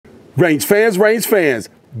Range fans,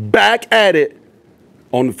 back at it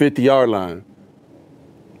on the 50-yard line.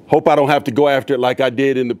 Hope I don't have to go after it like I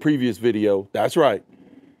did in the previous video. That's right.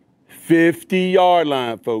 50-yard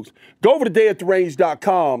line, folks. Go over to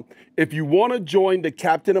dayattherange.com if you want to join the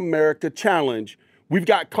Captain America Challenge. We've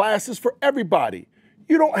got classes for everybody.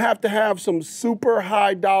 You don't have to have some super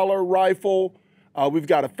high dollar rifle. We've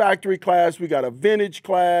got a factory class. We got a vintage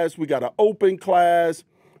class. We got an open class.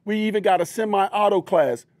 We even got a semi-auto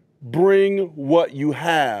class. Bring what you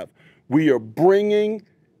have. We are bringing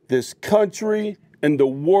this country and the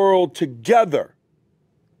world together.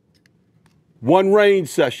 One range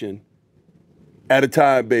session at a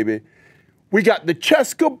time, baby. We got the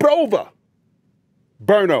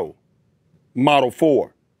BRNO Model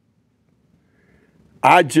 4.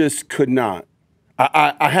 I just could not.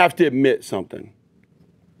 I have to admit something.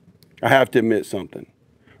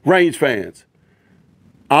 Range fans,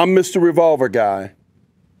 I'm Mr. Revolver Guy,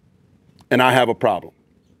 and I have a problem.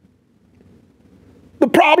 The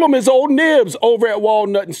problem is old Nibs over at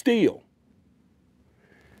Walnut and Steel.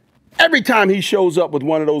 Every time he shows up with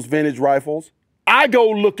one of those vintage rifles, I go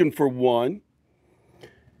looking for one.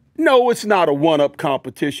 No, it's not a one-up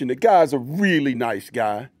competition. The guy's a really nice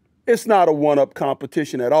guy. It's not a one-up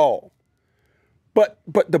competition at all. But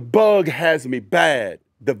the bug has me bad.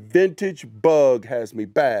 The vintage bug has me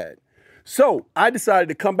bad. So I decided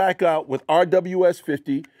to come back out with RWS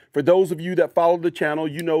 50. For those of you that follow the channel,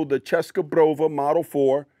 you know the BRNO Model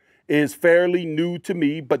 4 is fairly new to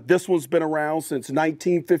me, but this one's been around since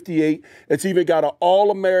 1958. It's even got an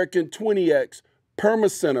All-American 20X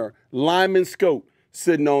Perma-Center Lyman scope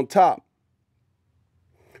sitting on top.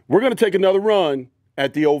 We're going to take another run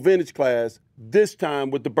at the old vintage class, this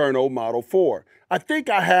time with the BRNO Model 4. I think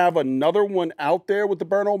I have another one out there with the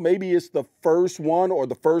BRNO. Maybe it's the first one or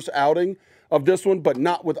the first outing of this one, but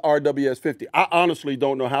not with RWS 50. I honestly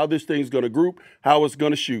don't know how this thing's going to group, how it's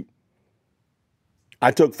going to shoot.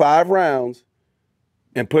 I took 5 rounds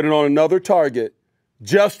and put it on another target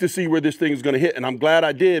just to see where this thing's going to hit, and I'm glad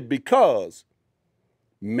I did because,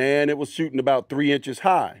 man, it was shooting about 3 inches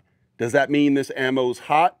high. Does that mean this ammo's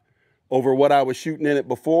hot over what I was shooting in it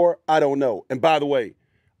before? I don't know. And by the way,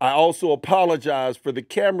 I also apologize for the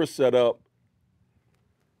camera setup.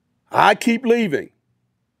 I keep leaving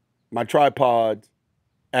my tripod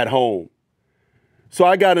at home. So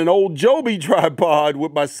I got an old Joby tripod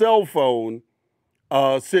with my cell phone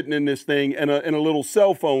sitting in this thing and a little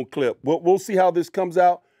cell phone clip. We'll see how this comes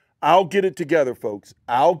out. I'll get it together, folks.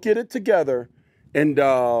 I'll get it together and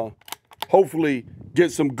hopefully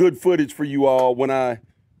get some good footage for you all when I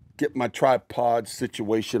get my tripod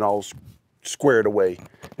situation all squared away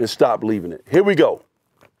and stop leaving it. Here we go.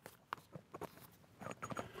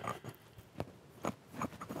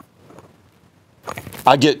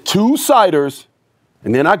 I get 2 sighters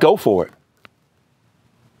and then I go for it.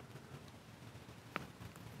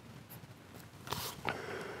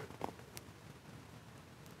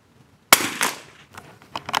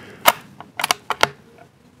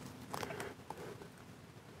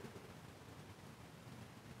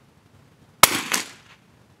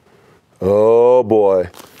 Oh boy,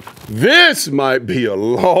 this might be a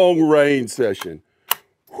long range session.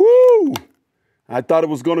 Whoo! I thought it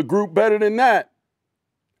was going to group better than that.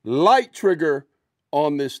 Light trigger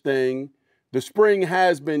on this thing. The spring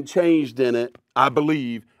has been changed in it, I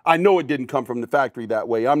believe. I know it didn't come from the factory that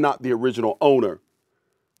way. I'm not the original owner.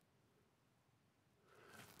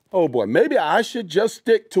 Oh boy, maybe I should just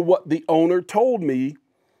stick to what the owner told me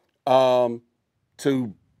to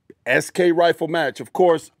SK rifle match. Of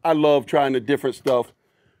course, I love trying the different stuff,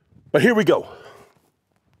 but here we go.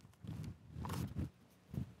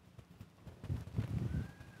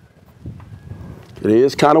 It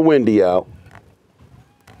is kind of windy out.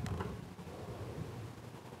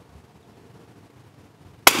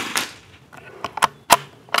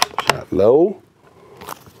 Shot low.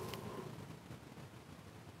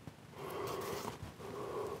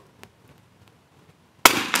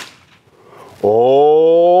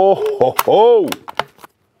 Oh, ho, ho.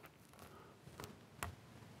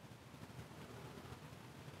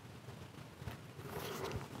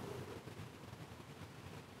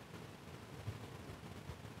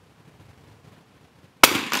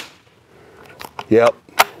 Yep.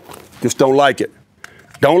 Just don't like it.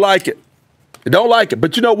 Don't like it. Don't like it.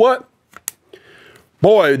 But you know what?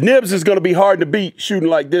 Boy, Nibs is going to be hard to beat shooting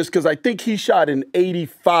like this because I think he shot an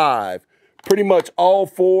 85. Pretty much all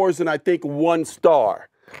 4s and I think 1 star.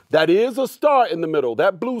 That is a star in the middle.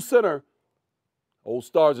 That blue center. Old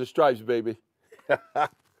stars and stripes, baby.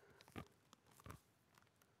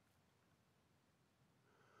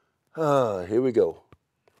 Here we go.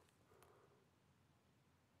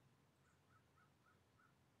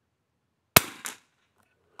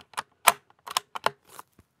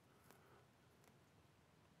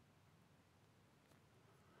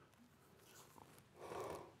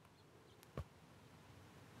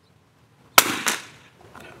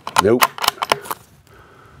 Nope.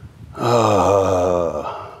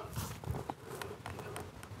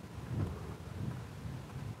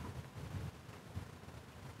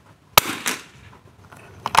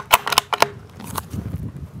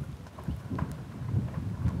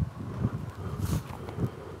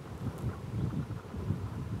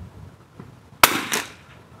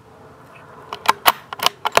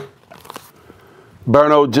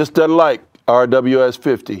 BRNO just doesn't like RWS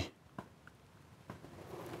 50.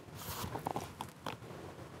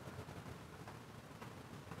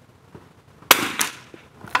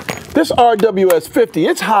 This RWS 50,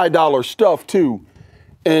 it's high dollar stuff too.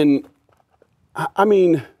 And I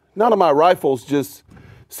mean, none of my rifles just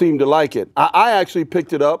seem to like it. I actually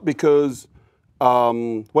picked it up because,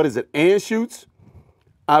 what is it, Anschutz,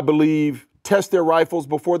 I believe, test their rifles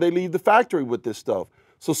before they leave the factory with this stuff.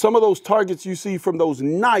 So some of those targets you see from those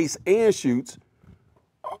nice Anschutz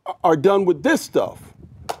are done with this stuff.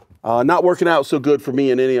 Not working out so good for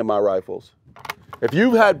me in any of my rifles. If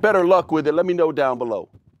you've had better luck with it, let me know down below.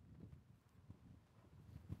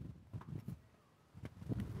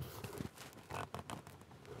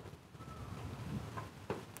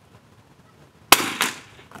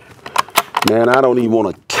 Man, I don't even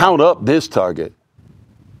want to count up this target.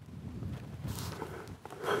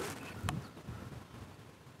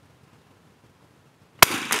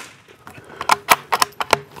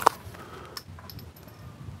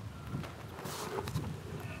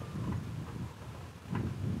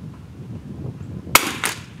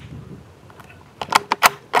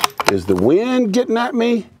 Is the wind getting at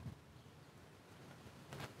me?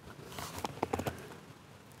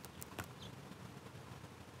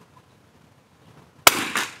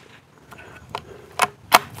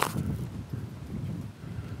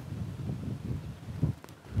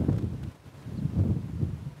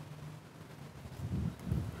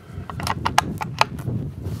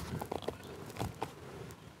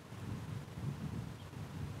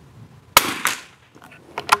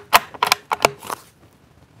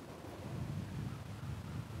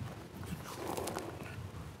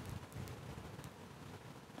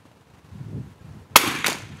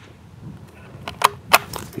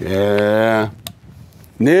 Yeah.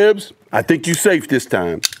 Nibs, I think you're safe this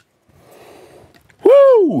time.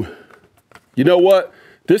 Woo! You know what?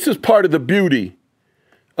 This is part of the beauty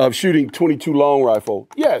of shooting 22 long rifle.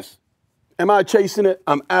 Yes. Am I chasing it?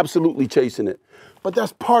 I'm absolutely chasing it. But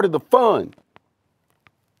that's part of the fun.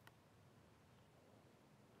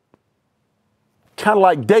 Kind of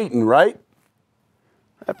like dating, right?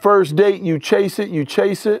 That first date, you chase it, you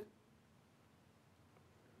chase it.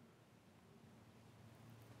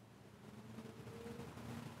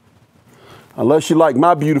 Unless you like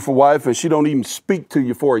my beautiful wife and she don't even speak to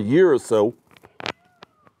you for a year or so.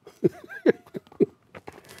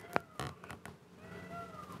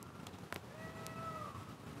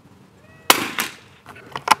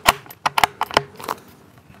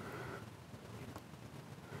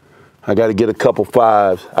 I got to get a couple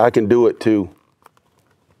fives. I can do it too.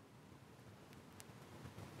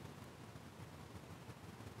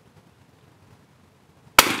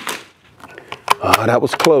 Oh, that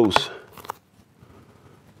was close.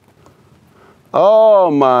 Oh,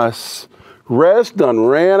 my rest done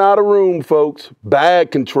ran out of room, folks. Bad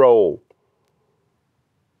control.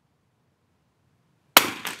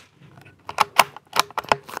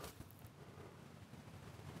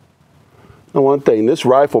 Now, one thing, this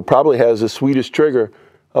rifle probably has the sweetest trigger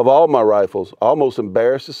of all my rifles. Almost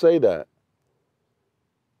embarrassed to say that.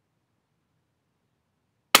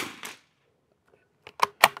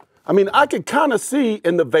 I mean, I could kind of see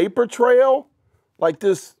in the vapor trail, like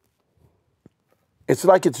this, it's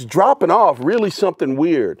like it's dropping off really something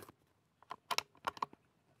weird.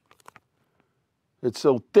 It's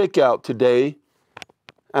so thick out today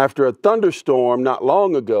after a thunderstorm not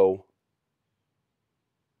long ago.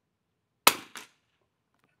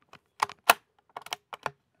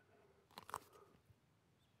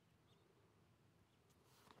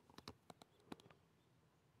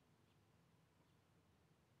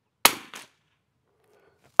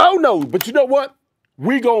 Oh no, but you know what?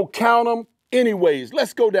 We gonna count them anyways.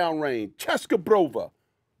 Let's go down range. Cheska Brova,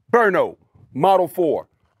 BRNO, Model 4,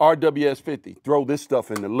 RWS 50. Throw this stuff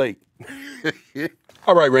in the lake.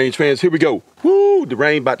 All right, range fans, here we go. Woo, the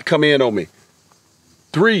rain about to come in on me.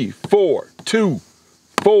 3, 4, 2,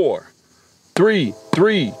 4. 3,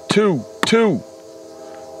 3, 2, 2.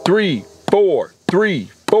 3, 4, 3,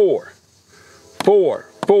 4. 4,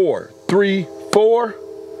 4, 3, 4.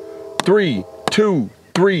 3, 2,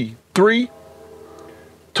 3, 3.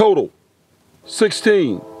 Total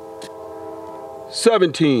 16,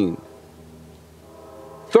 17,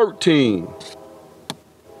 13,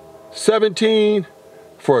 17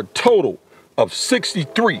 for a total of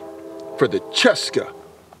 63 for the Czeska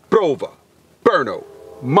Brova BRNO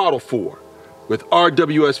Model 4 with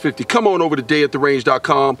RWS 50. Come on over to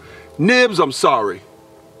dayattherange.com. Nibs, I'm sorry.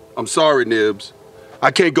 I'm sorry, Nibs.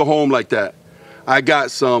 I can't go home like that. I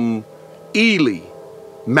got some Ely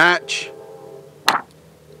match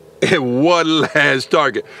and one last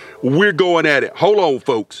target. We're going at it. Hold on,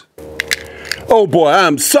 folks. Oh boy,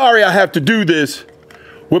 I'm sorry I have to do this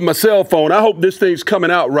with my cell phone. I hope this thing's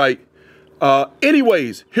coming out right.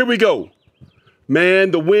 Anyways, here we go.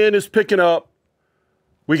 Man, the wind is picking up.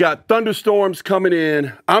 We got thunderstorms coming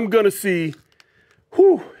in. I'm gonna see,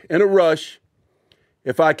 in a rush,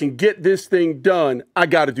 if I can get this thing done. I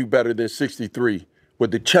gotta do better than 63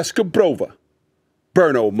 with the Czeska Brova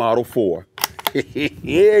BRNO Model 4.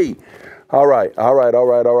 All right.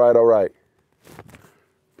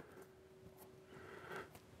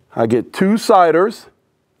 I get 2 ciders.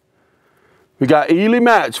 We got Ely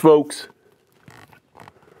match, folks.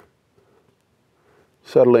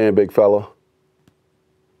 Settle in, big fella.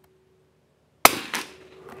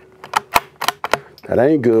 That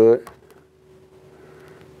ain't good.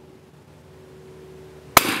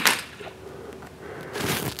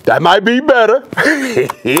 That might be better.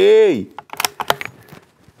 Hey.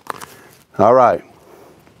 All right.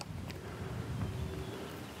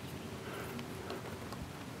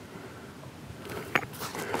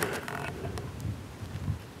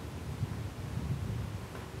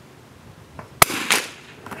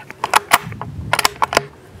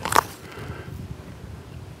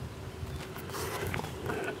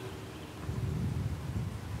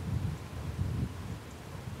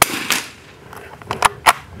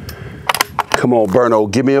 Come on,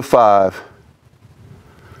 BRNO, give me a 5.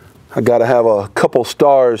 I gotta have a couple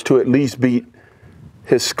stars to at least beat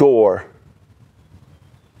his score.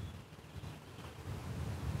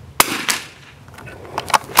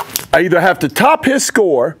 I either have to top his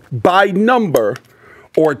score by number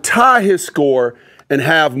or tie his score and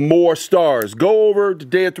have more stars. Go over to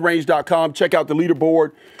dayattherange.com, check out the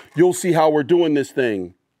leaderboard. You'll see how we're doing this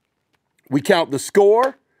thing. We count the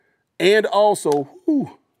score and also,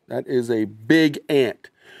 that is a big ant.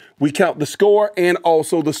 We count the score and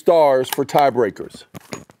also the stars for tiebreakers.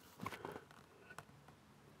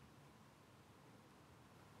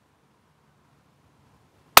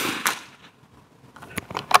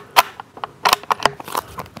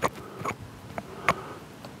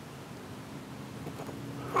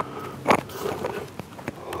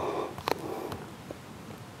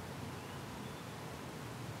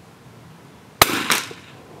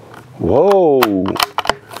 Whoa.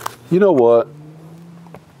 You know what?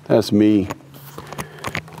 That's me.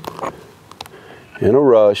 In a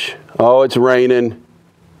rush. Oh, it's raining.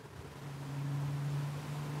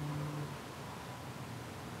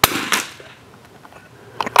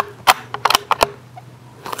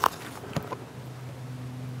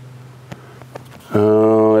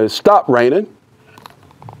 It stopped raining.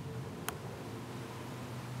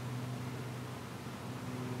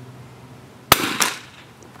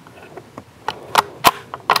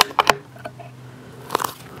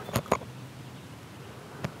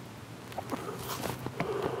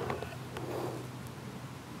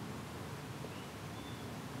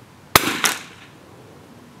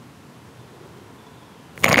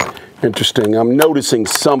 Interesting. I'm noticing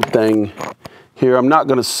something here. I'm not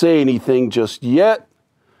going to say anything just yet,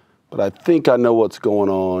 but I think I know what's going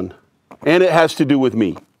on. And it has to do with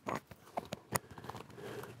me.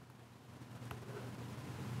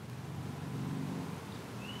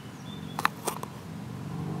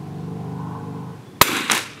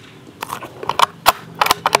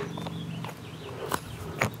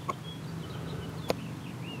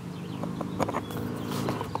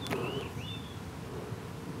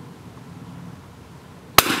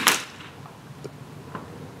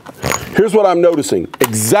 Here's what I'm noticing.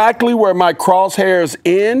 Exactly where my crosshairs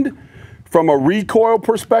end from a recoil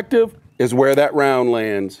perspective is where that round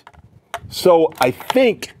lands. So I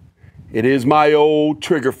think it is my old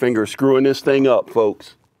trigger finger screwing this thing up,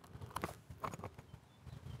 folks.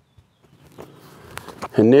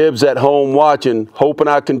 And Nibs at home watching, hoping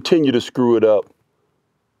I continue to screw it up.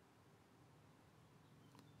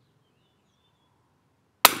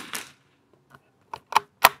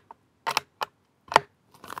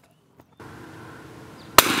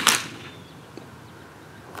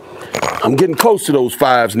 I'm getting close to those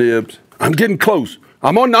 5s, Nibs. I'm getting close.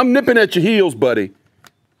 I'm nipping at your heels, buddy.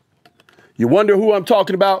 You wonder who I'm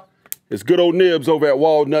talking about? It's good old Nibs over at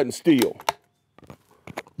Walnut and Steel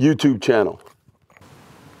YouTube channel.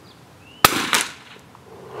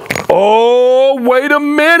 Oh, wait a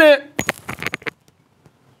minute.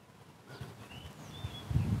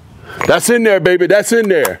 That's in there, baby. That's in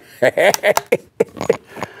there.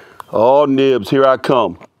 Oh, Nibs, here I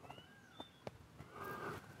come.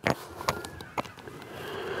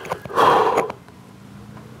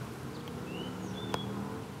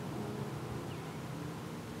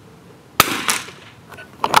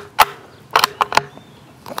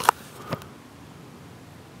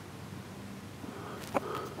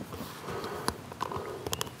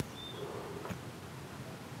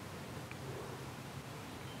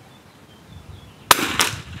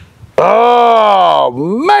 Oh,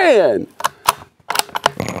 man.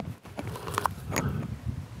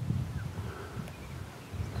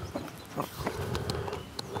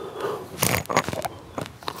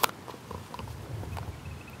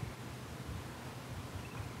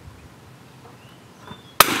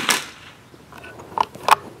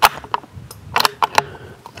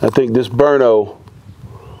 I think this BRNO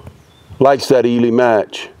likes that Ely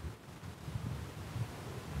match.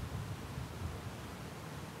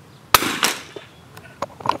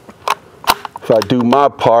 If I do my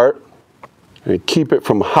part and keep it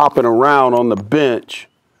from hopping around on the bench,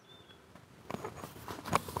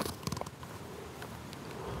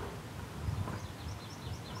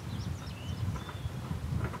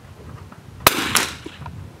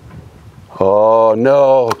 oh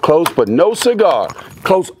no, close but no cigar.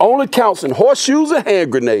 Close only counts in horseshoes and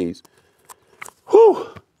hand grenades. Whew.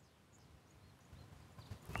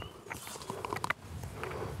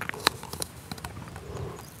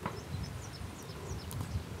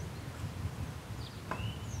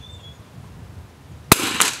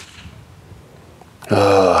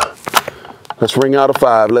 Let's ring out a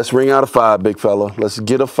 5. Let's ring out a 5, big fella. Let's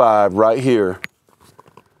get a 5 right here.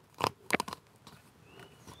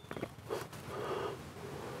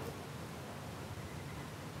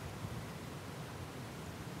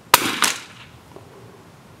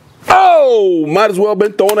 Oh, might as well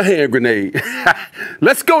been throwing a hand grenade.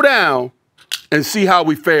 Let's go down and see how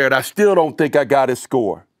we fared. I still don't think I got his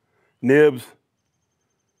score. Nibs,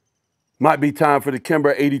 might be time for the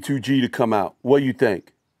Kimber 82G to come out. What do you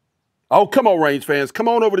think? Oh, come on, range fans. Come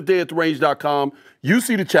on over to dayattherange.com. You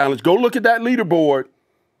see the challenge. Go look at that leaderboard.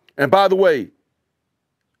 And by the way,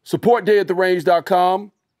 support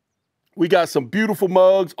dayattherange.com. We got some beautiful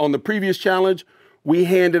mugs on the previous challenge. We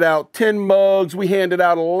handed out 10 mugs. We handed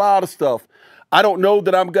out a lot of stuff. I don't know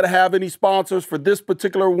that I'm going to have any sponsors for this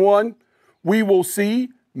particular one. We will see.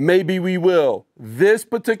 Maybe we will. This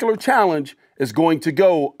particular challenge is going to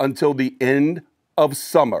go until the end of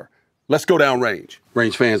summer. Let's go down range.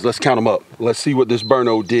 Range fans, let's count them up. Let's see what this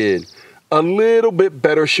BRNO did. A little bit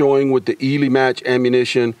better showing with the Ely match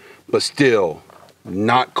ammunition, but still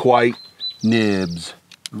not quite Nibs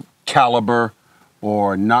caliber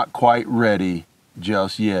or not quite ready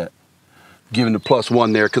just yet. Giving the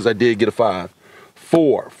 +1 there because I did get a 5.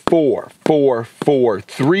 4, 4, 4, 4,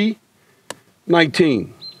 3,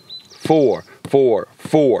 19. 4, 4,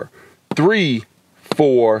 4, 3,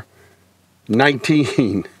 4,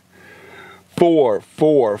 19. 4,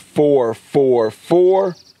 4, 4, 4,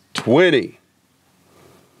 4, 20.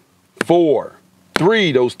 4,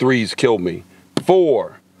 3, those 3s killed me.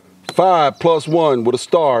 4, 5 +1 with a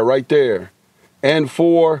star right there. And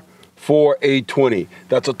 4, 4, 8, 20.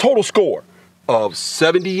 That's a total score of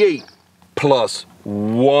 78 plus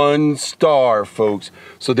 1 star, folks.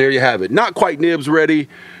 So there you have it. Not quite Nibs ready.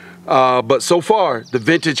 But so far, the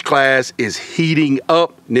vintage class is heating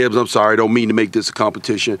up. Nibs, I'm sorry, I don't mean to make this a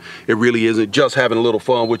competition. It really isn't. Just having a little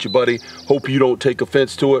fun with you, buddy. Hope you don't take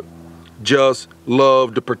offense to it. Just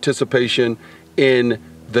love the participation in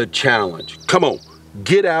the challenge. Come on,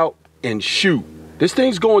 get out and shoot. This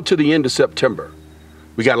thing's going to the end of September.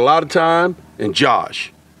 We got a lot of time, and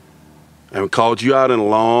Josh, I haven't called you out in a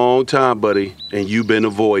long time, buddy, and you've been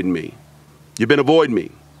avoiding me. You've been avoiding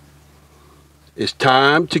me. It's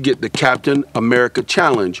time to get the Captain America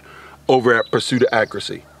Challenge over at Pursuit of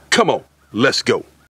Accuracy. Come on, let's go.